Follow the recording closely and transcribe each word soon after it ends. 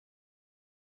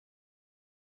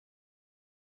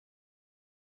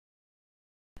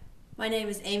My name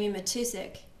is Amy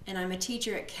Matusik, and I'm a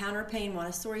teacher at Counterpane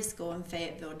Montessori School in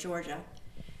Fayetteville, Georgia.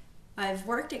 I've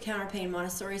worked at Counterpane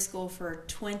Montessori School for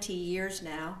 20 years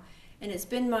now, and it's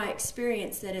been my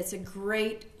experience that it's a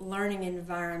great learning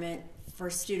environment for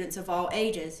students of all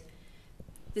ages.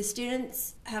 The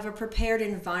students have a prepared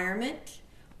environment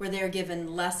where they're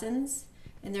given lessons,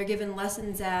 and they're given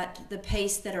lessons at the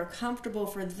pace that are comfortable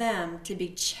for them to be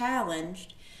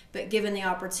challenged, but given the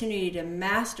opportunity to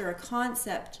master a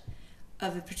concept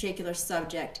of a particular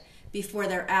subject before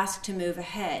they're asked to move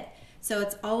ahead. So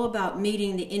it's all about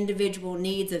meeting the individual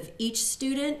needs of each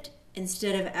student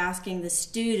instead of asking the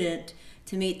student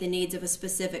to meet the needs of a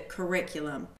specific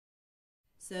curriculum.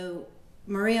 So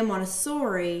Maria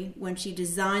Montessori, when she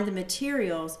designed the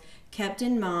materials, kept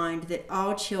in mind that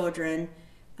all children,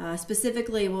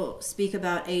 specifically we'll speak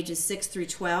about ages 6 through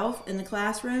 12 in the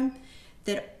classroom,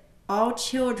 that all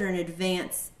children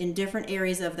advance in different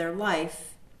areas of their life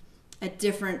at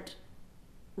different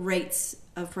rates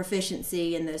of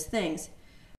proficiency in those things.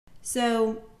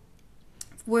 So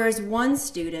whereas one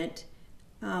student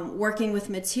working with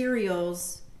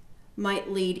materials might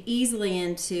lead easily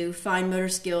into fine motor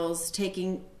skills,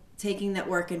 taking that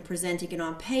work and presenting it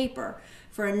on paper,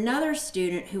 for another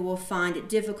student who will find it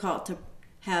difficult to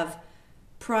have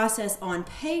process on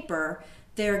paper,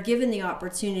 they're given the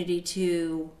opportunity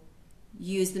to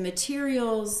use the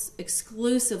materials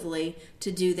exclusively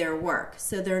to do their work.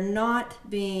 So they're not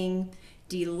being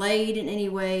delayed in any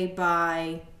way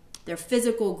by their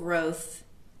physical growth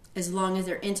as long as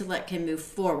their intellect can move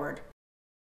forward.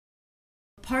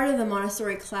 Part of the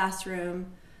Montessori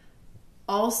classroom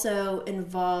also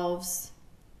involves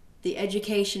the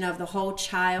education of the whole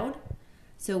child.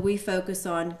 So we focus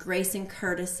on grace and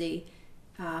courtesy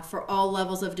for all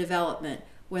levels of development,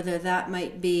 whether that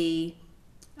might be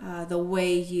the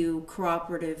way you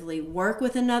cooperatively work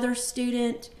with another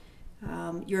student,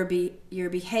 your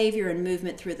behavior and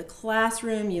movement through the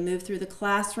classroom. You move through the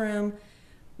classroom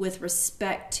with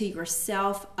respect to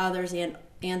yourself, others, and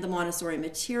the Montessori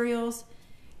materials.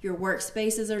 Your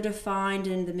workspaces are defined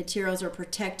and the materials are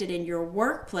protected, and your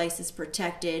workplace is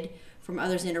protected from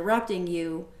others interrupting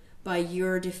you by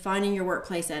your defining your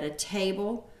workplace at a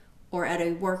table or at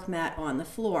a work mat on the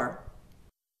floor.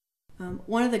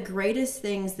 One of the greatest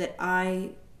things that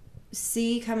I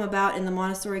see come about in the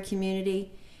Montessori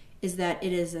community is that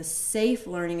it is a safe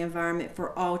learning environment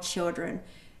for all children,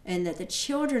 and that the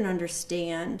children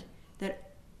understand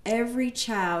that every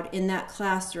child in that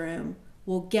classroom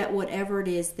will get whatever it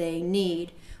is they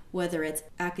need, whether it's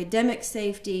academic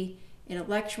safety,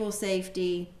 intellectual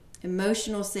safety,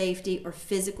 emotional safety, or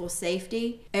physical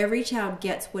safety. Every child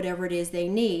gets whatever it is they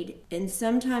need, and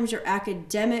sometimes your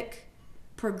academic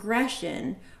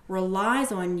progression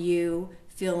relies on you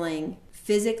feeling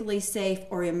physically safe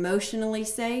or emotionally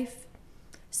safe.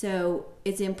 So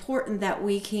it's important that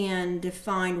we can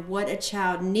define what a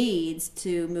child needs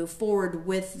to move forward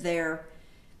with their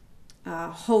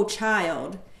whole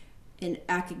child. And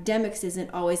academics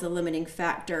isn't always a limiting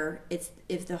factor. It's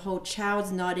if the whole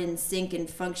child's not in sync and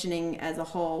functioning as a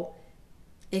whole,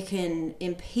 it can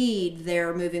impede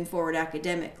their moving forward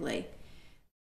academically.